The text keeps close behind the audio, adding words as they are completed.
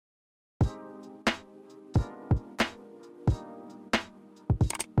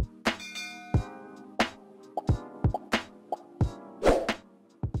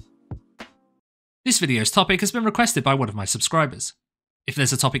This video's topic has been requested by one of my subscribers. If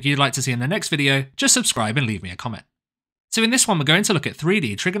there's a topic you'd like to see in the next video, just subscribe and leave me a comment. So in this one we're going to look at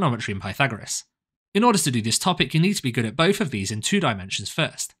 3D trigonometry and Pythagoras. In order to do this topic, you need to be good at both of these in 2 dimensions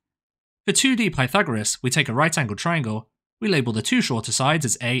first. For 2D Pythagoras, we take a right-angled triangle, we label the 2 shorter sides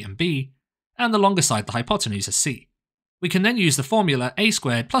as A and B, and the longer side, the hypotenuse, as C. We can then use the formula a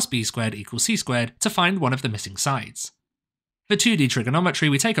squared plus b squared equals c squared to find one of the missing sides. For 2D trigonometry,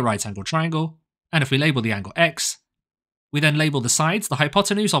 we take a right-angled triangle, and if we label the angle x, we then label the sides, the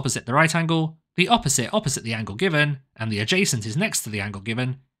hypotenuse opposite the right angle, the opposite the angle given, and the adjacent is next to the angle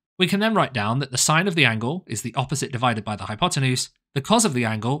given. We can then write down that the sine of the angle is the opposite divided by the hypotenuse, the cos of the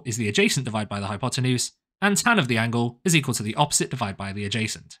angle is the adjacent divided by the hypotenuse, and tan of the angle is equal to the opposite divided by the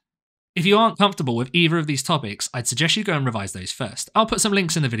adjacent. If you aren't comfortable with either of these topics, I'd suggest you go and revise those first. I'll put some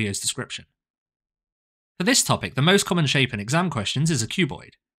links in the video's description. For this topic, the most common shape in exam questions is a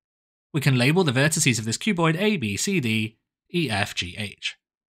cuboid. We can label the vertices of this cuboid A, B, C, D, E, F, G, H.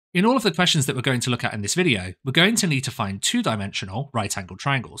 In all of the questions that we're going to look at in this video, we're going to need to find 2-dimensional right-angled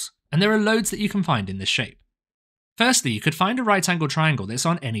triangles, and there are loads that you can find in this shape. Firstly, you could find a right-angled triangle that's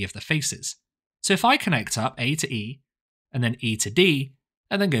on any of the faces. So if I connect up A to E, and then E to D,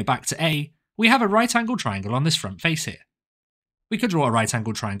 and then go back to A, we have a right-angled triangle on this front face here. We could draw a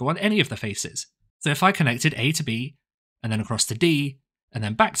right-angled triangle on any of the faces. So if I connected A to B, and then across to D, and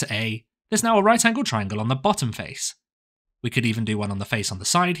then back to A, there's now a right-angled triangle on the bottom face. We could even do one on the face on the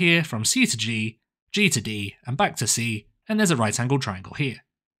side here, from C to G, G to D, and back to C, and there's a right-angled triangle here.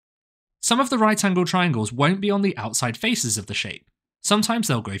 Some of the right-angled triangles won't be on the outside faces of the shape. Sometimes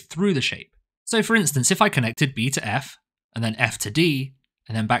they'll go through the shape. So for instance, if I connected B to F, and then F to D,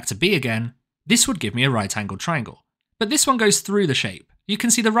 and then back to B again, this would give me a right-angled triangle. But this one goes through the shape. You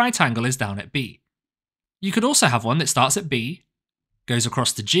can see the right angle is down at B. You could also have one that starts at B, goes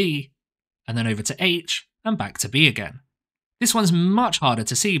across to G, and then over to H, and back to B again. This one's much harder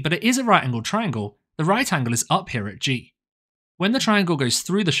to see, but it is a right-angled triangle. The right angle is up here at G. When the triangle goes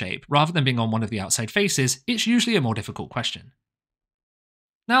through the shape, rather than being on one of the outside faces, it's usually a more difficult question.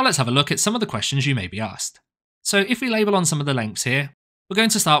 Now let's have a look at some of the questions you may be asked. So if we label on some of the lengths here, we're going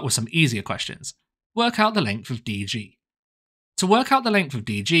to start with some easier questions. Work out the length of DG. To work out the length of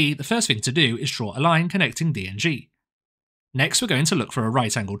DG, the first thing to do is draw a line connecting D and G. Next, we're going to look for a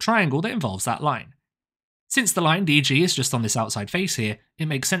right-angled triangle that involves that line. Since the line DG is just on this outside face here, it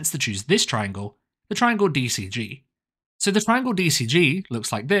makes sense to choose this triangle, the triangle DCG. So the triangle DCG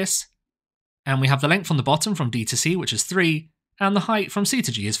looks like this, and we have the length on the bottom from D to C, which is 3, and the height from C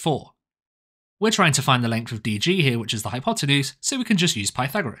to G is 4. We're trying to find the length of DG here, which is the hypotenuse, so we can just use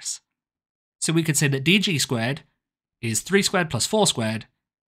Pythagoras. So we could say that DG squared is 3 squared plus 4 squared.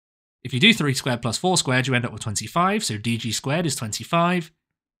 If you do 3 squared plus 4 squared, you end up with 25, so DG squared is 25.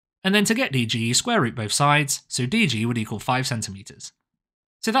 And then to get DG, you square root both sides, so DG would equal 5 centimeters.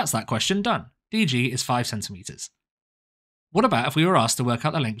 So that's that question done. DG is 5 centimeters. What about if we were asked to work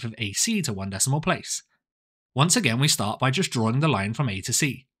out the length of AC to 1 decimal place? Once again, we start by just drawing the line from A to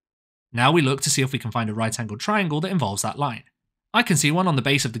C. Now we look to see if we can find a right-angled triangle that involves that line. I can see one on the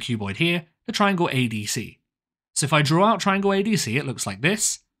base of the cuboid here, the triangle ADC. So if I draw out triangle ADC, it looks like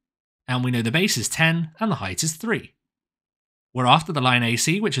this, and we know the base is 10 and the height is 3. We're after the line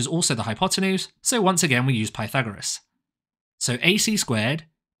AC, which is also the hypotenuse, so once again we use Pythagoras. So AC squared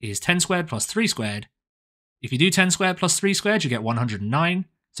is 10 squared plus 3 squared. If you do 10 squared plus 3 squared, you get 109,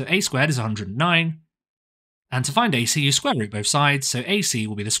 so A squared is 109. And to find AC, you square root both sides, so AC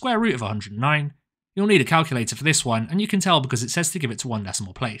will be the square root of 109. You'll need a calculator for this one, and you can tell because it says to give it to 1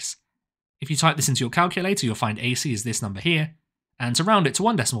 decimal place. If you type this into your calculator, you'll find AC is this number here, and to round it to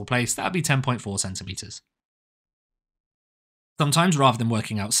 1 decimal place, that would be 10.4 centimeters. Sometimes, rather than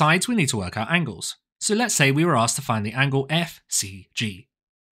working out sides, we need to work out angles. So let's say we were asked to find the angle FCG.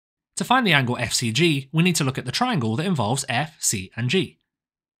 To find the angle FCG, we need to look at the triangle that involves F, C, and G.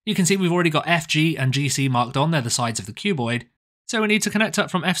 You can see we've already got FG and GC marked on, they're the sides of the cuboid, so we need to connect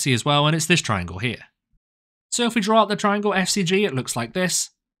up from FC as well, and it's this triangle here. So if we draw out the triangle FCG, it looks like this,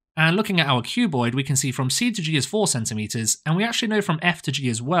 and looking at our cuboid, we can see from C to G is 4 centimeters, and we actually know from F to G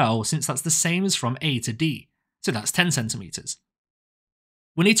as well, since that's the same as from A to D, so that's 10 centimeters.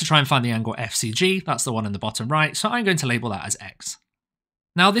 We need to try and find the angle FCG, that's the one in the bottom right, so I'm going to label that as X.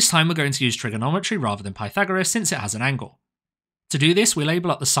 Now this time we're going to use trigonometry rather than Pythagoras since it has an angle. To do this, we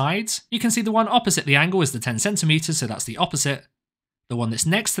label up the sides. You can see the one opposite the angle is the 10 centimeters, so that's the opposite. The one that's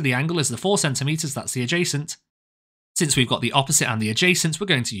next to the angle is the 4 centimeters, that's the adjacent. Since we've got the opposite and the adjacent, we're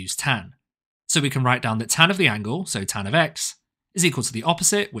going to use tan. So we can write down that tan of the angle, so tan of X, is equal to the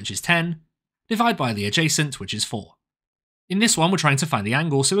opposite, which is 10, divided by the adjacent, which is 4. In this one, we're trying to find the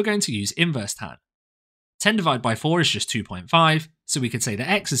angle, so we're going to use inverse tan. 10 divided by 4 is just 2.5, so we could say that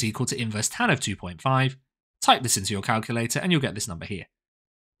x is equal to inverse tan of 2.5. Type this into your calculator and you'll get this number here.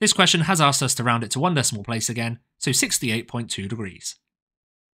 This question has asked us to round it to one decimal place again, so 68.2 degrees.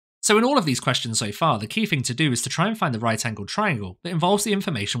 So in all of these questions so far, the key thing to do is to try and find the right-angled triangle that involves the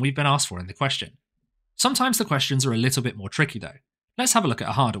information we've been asked for in the question. Sometimes the questions are a little bit more tricky though. Let's have a look at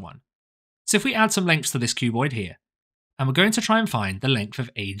a harder one. So if we add some lengths to this cuboid here, and we're going to try and find the length of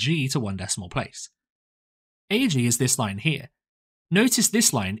AG to one decimal place. AG is this line here. Notice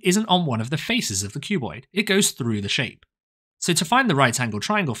this line isn't on one of the faces of the cuboid, it goes through the shape. So to find the right-angled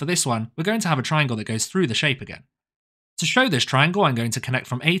triangle for this one, we're going to have a triangle that goes through the shape again. To show this triangle, I'm going to connect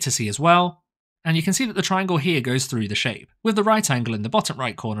from A to C as well, and you can see that the triangle here goes through the shape, with the right angle in the bottom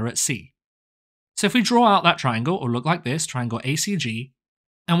right corner at C. So if we draw out that triangle, it'll look like this, triangle ACG,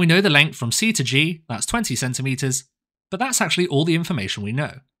 and we know the length from C to G, that's 20 centimeters, but that's actually all the information we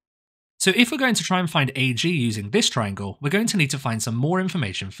know. So if we're going to try and find AG using this triangle, we're going to need to find some more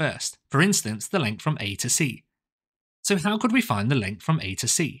information first, for instance, the length from A to C. So how could we find the length from A to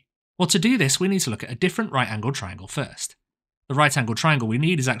C? Well, to do this, we need to look at a different right-angled triangle first. The right-angled triangle we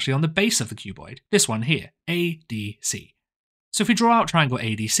need is actually on the base of the cuboid, this one here, ADC. So if we draw out triangle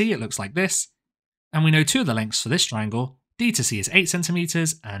ADC, it looks like this, and we know two of the lengths for this triangle, D to C is 8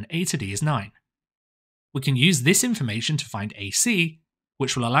 centimeters and A to D is 9. We can use this information to find AC,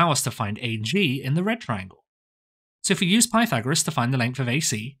 which will allow us to find AG in the red triangle. So if we use Pythagoras to find the length of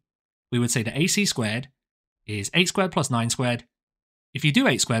AC, we would say that AC squared is 8 squared plus 9 squared. If you do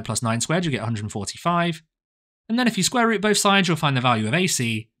 8 squared plus 9 squared, you get 145. And then if you square root both sides, you'll find the value of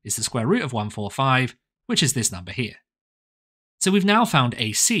AC is the square root of 145, which is this number here. So we've now found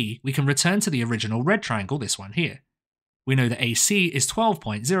AC, we can return to the original red triangle, this one here. We know that AC is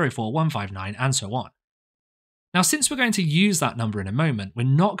 12.04159 and so on. Now since we're going to use that number in a moment, we're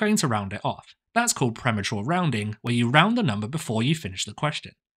not going to round it off. That's called premature rounding, where you round the number before you finish the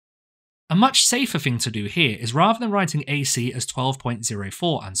question. A much safer thing to do here is rather than writing AC as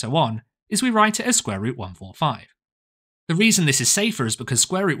 12.04 and so on, is we write it as square root 145. The reason this is safer is because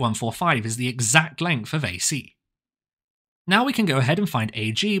square root 145 is the exact length of AC. Now we can go ahead and find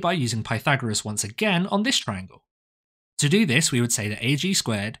AG by using Pythagoras once again on this triangle. To do this, we would say that AG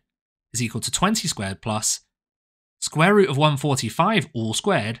squared is equal to 20 squared plus square root of 145 all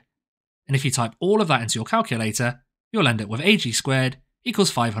squared, and if you type all of that into your calculator, you'll end up with AG squared equals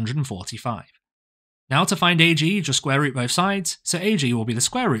 545. Now to find AG, just square root both sides, so AG will be the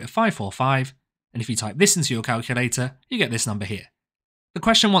square root of 545, and if you type this into your calculator, you get this number here. The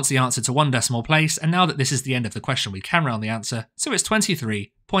question wants the answer to one decimal place, and now that this is the end of the question, we can round the answer, so it's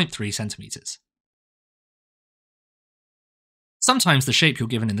 23.3 centimeters. Sometimes the shape you're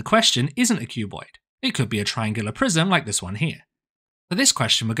given in the question isn't a cuboid. It could be a triangular prism like this one here. For this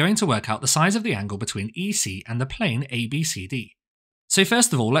question, we're going to work out the size of the angle between EC and the plane ABCD. So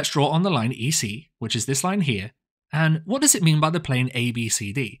first of all, let's draw on the line EC, which is this line here, and what does it mean by the plane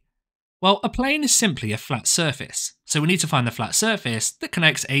ABCD? Well, a plane is simply a flat surface, so we need to find the flat surface that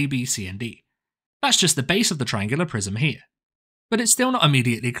connects A, B, C and D. That's just the base of the triangular prism here. But it's still not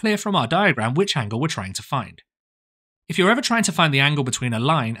immediately clear from our diagram which angle we're trying to find. If you're ever trying to find the angle between a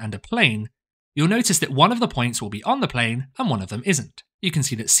line and a plane, you'll notice that one of the points will be on the plane and one of them isn't. You can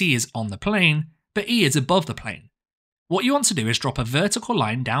see that C is on the plane, but E is above the plane. What you want to do is drop a vertical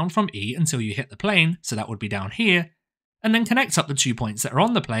line down from E until you hit the plane, so that would be down here, and then connect up the 2 points that are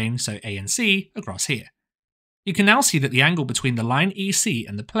on the plane, so A and C, across here. You can now see that the angle between the line EC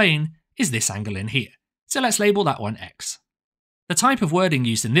and the plane is this angle in here, so let's label that one X. The type of wording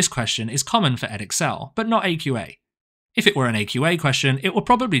used in this question is common for Edexcel, but not AQA. If it were an AQA question, it would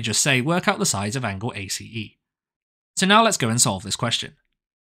probably just say work out the size of angle ACE. So now let's go and solve this question.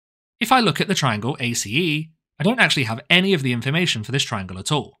 If I look at the triangle ACE, I don't actually have any of the information for this triangle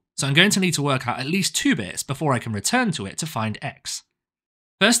at all, so I'm going to need to work out at least 2 bits before I can return to it to find X.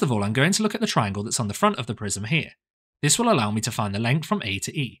 First of all, I'm going to look at the triangle that's on the front of the prism here. This will allow me to find the length from A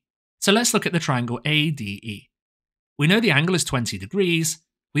to E. So let's look at the triangle ADE. We know the angle is 20 degrees.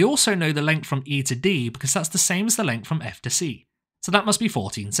 We also know the length from E to D because that's the same as the length from F to C, so that must be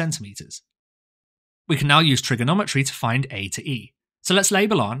 14 centimeters. We can now use trigonometry to find A to E. So let's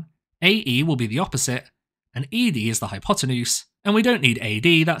label on, AE will be the opposite, and ED is the hypotenuse, and we don't need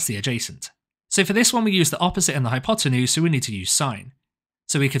AD, that's the adjacent. So for this one we use the opposite and the hypotenuse, so we need to use sine.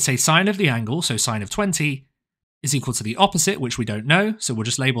 So we could say sine of the angle, so sine of 20, is equal to the opposite, which we don't know, so we'll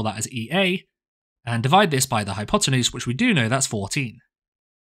just label that as EA, and divide this by the hypotenuse, which we do know, that's 14.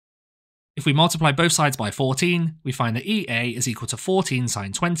 If we multiply both sides by 14, we find that EA is equal to 14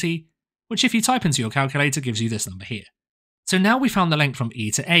 sine 20, which if you type into your calculator gives you this number here. So now we found the length from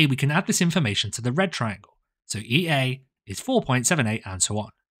E to A, we can add this information to the red triangle. so EA is 4.78 and so on.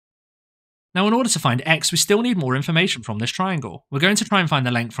 Now in order to find x, we still need more information from this triangle. We're going to try and find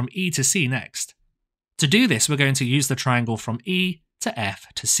the length from E to C next. To do this, we're going to use the triangle from E to F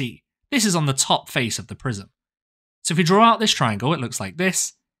to C. This is on the top face of the prism. So if we draw out this triangle, it looks like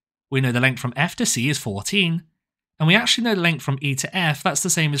this. We know the length from F to C is 14, and we actually know the length from E to F, that's the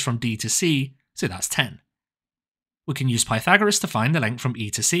same as from D to C, so that's 10. We can use Pythagoras to find the length from E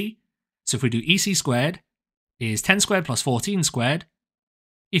to C. So if we do EC squared is 10 squared plus 14 squared.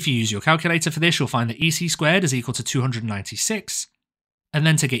 If you use your calculator for this, you'll find that EC squared is equal to 296. And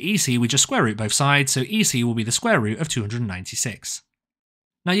then to get EC, we just square root both sides, so EC will be the square root of 296.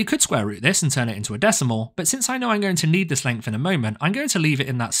 Now you could square root this and turn it into a decimal, but since I know I'm going to need this length in a moment, I'm going to leave it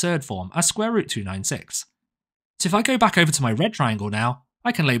in that surd form as square root 296. So if I go back over to my red triangle now,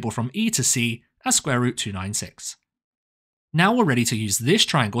 I can label from E to C as square root 296. Now we're ready to use this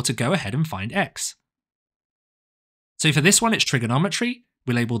triangle to go ahead and find x. So for this one, it's trigonometry.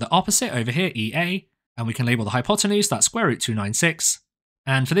 We label the opposite over here, EA, and we can label the hypotenuse, that's square root 296.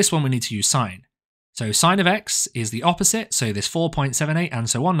 And for this one, we need to use sine. So sine of x is the opposite, so this 4.78 and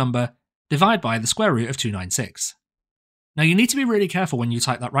so on number, divided by the square root of 296. Now you need to be really careful when you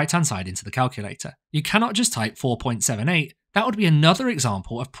type that right-hand side into the calculator. You cannot just type 4.78, that would be another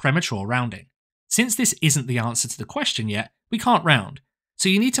example of premature rounding. Since this isn't the answer to the question yet, we can't round. So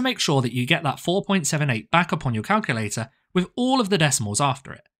you need to make sure that you get that 4.78 back up on your calculator with all of the decimals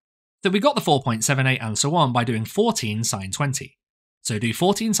after it. So we got the 4.78 and so on by doing 14 sine 20. So do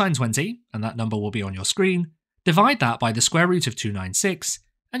 14 sine 20, and that number will be on your screen, divide that by the square root of 296,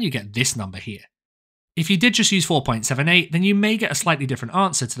 and you get this number here. If you did just use 4.78, then you may get a slightly different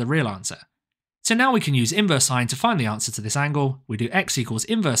answer to the real answer. So now we can use inverse sine to find the answer to this angle. We do x equals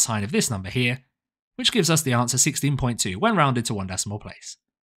inverse sine of this number here, which gives us the answer 16.2 when rounded to one decimal place.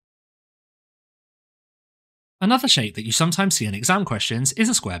 Another shape that you sometimes see in exam questions is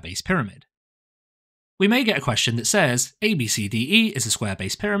a square-based pyramid. We may get a question that says ABCDE is a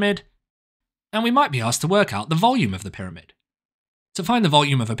square-based pyramid, and we might be asked to work out the volume of the pyramid. To find the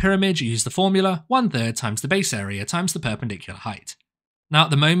volume of a pyramid, you use the formula 1/3 times the base area times the perpendicular height. Now at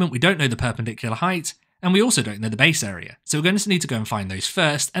the moment we don't know the perpendicular height, and we also don't know the base area, so we're going to need to go and find those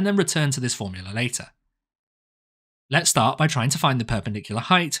first and then return to this formula later. Let's start by trying to find the perpendicular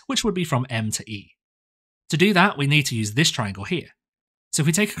height, which would be from M to E. To do that, we need to use this triangle here. So if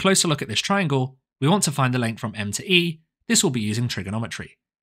we take a closer look at this triangle, we want to find the length from M to E. This will be using trigonometry.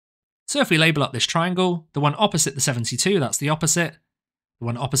 So if we label up this triangle, the one opposite the 72, that's the opposite. The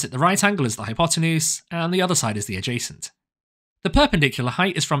one opposite the right angle is the hypotenuse, and the other side is the adjacent. The perpendicular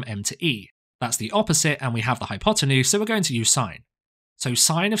height is from M to E. That's the opposite, and we have the hypotenuse, so we're going to use sine. So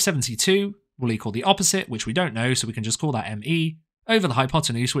sine of 72 will equal the opposite, which we don't know, so we can just call that ME, over the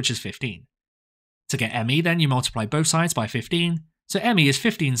hypotenuse, which is 15. To get ME then, you multiply both sides by 15, so ME is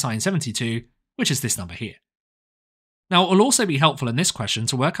 15 sine 72, which is this number here. Now it will also be helpful in this question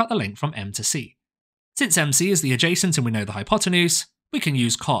to work out the length from M to C. Since MC is the adjacent and we know the hypotenuse, we can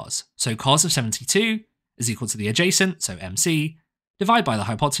use cos. So cos of 72 is equal to the adjacent, so MC, divide by the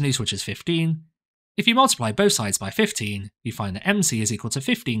hypotenuse, which is 15. If you multiply both sides by 15, you find that MC is equal to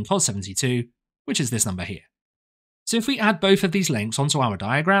 15 cos 72, which is this number here. So if we add both of these lengths onto our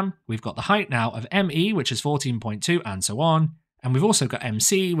diagram, we've got the height now of ME, which is 14.2 and so on, and we've also got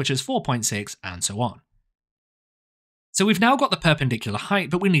MC, which is 4.6 and so on. So we've now got the perpendicular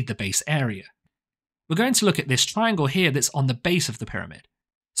height, but we need the base area. We're going to look at this triangle here that's on the base of the pyramid.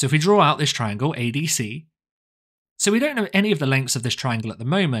 So if we draw out this triangle, ADC, so we don't know any of the lengths of this triangle at the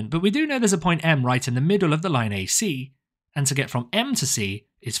moment, but we do know there's a point M right in the middle of the line AC, and to get from M to C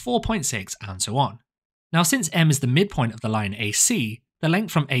is 4.6 and so on. Now since M is the midpoint of the line AC, the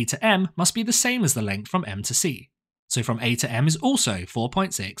length from A to M must be the same as the length from M to C. So from A to M is also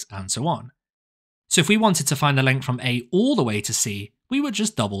 4.6 and so on. So if we wanted to find the length from A all the way to C, we would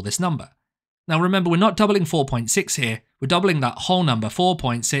just double this number. Now remember, we're not doubling 4.6 here, we're doubling that whole number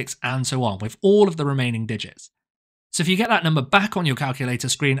 4.6 and so on with all of the remaining digits. So if you get that number back on your calculator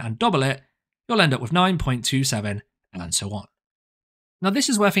screen and double it, you'll end up with 9.27 and so on. Now this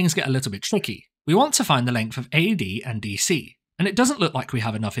is where things get a little bit tricky. We want to find the length of AD and DC, and it doesn't look like we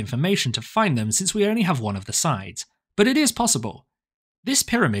have enough information to find them since we only have one of the sides, but it is possible. This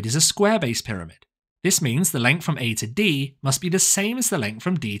pyramid is a square-based pyramid. This means the length from A to D must be the same as the length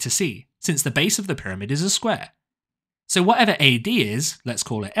from D to C, since the base of the pyramid is a square. So whatever AD is, let's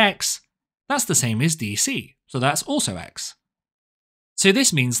call it X, that's the same as DC, so that's also X. So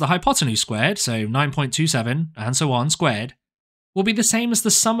this means the hypotenuse squared, so 9.27 and so on squared, will be the same as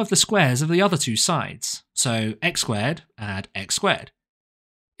the sum of the squares of the other two sides, so x squared add x squared.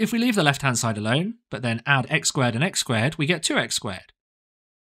 If we leave the left-hand side alone, but then add x squared and x squared, we get 2x squared.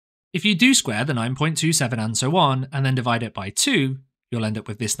 If you do square the 9.27 and so on, and then divide it by 2, you'll end up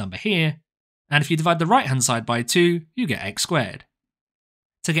with this number here. And if you divide the right-hand side by 2, you get x squared.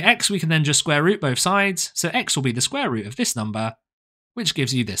 To get x, we can then just square root both sides, so x will be the square root of this number, which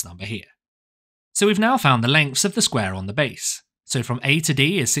gives you this number here. So we've now found the lengths of the square on the base. So from A to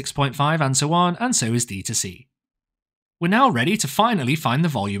D is 6.5 and so on, and so is D to C. We're now ready to finally find the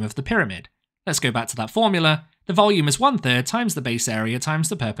volume of the pyramid. Let's go back to that formula. The volume is 1/3 times the base area times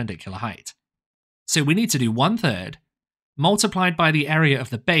the perpendicular height. So we need to do 1/3 multiplied by the area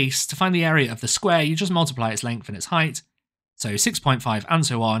of the base. To find the area of the square, you just multiply its length and its height. So 6.5 and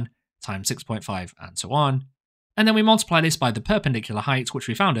so on times 6.5 and so on. And then we multiply this by the perpendicular height, which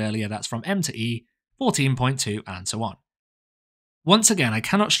we found earlier, that's from M to E, 14.2 and so on. Once again, I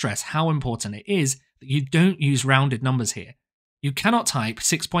cannot stress how important it is that you don't use rounded numbers here. You cannot type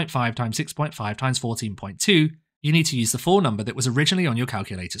 6.5 times 6.5 times 14.2, you need to use the full number that was originally on your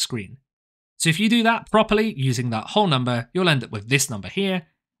calculator screen. So if you do that properly, using that whole number, you'll end up with this number here.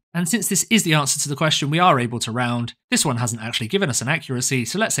 And since this is the answer to the question, we are able to round. This one hasn't actually given us an accuracy,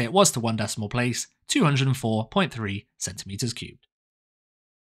 so let's say it was to one decimal place, 204.3 centimeters cubed.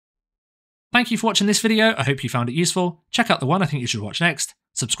 Thank you for watching this video, I hope you found it useful. Check out the one I think you should watch next,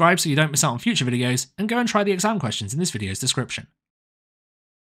 subscribe so you don't miss out on future videos, and go and try the exam questions in this video's description.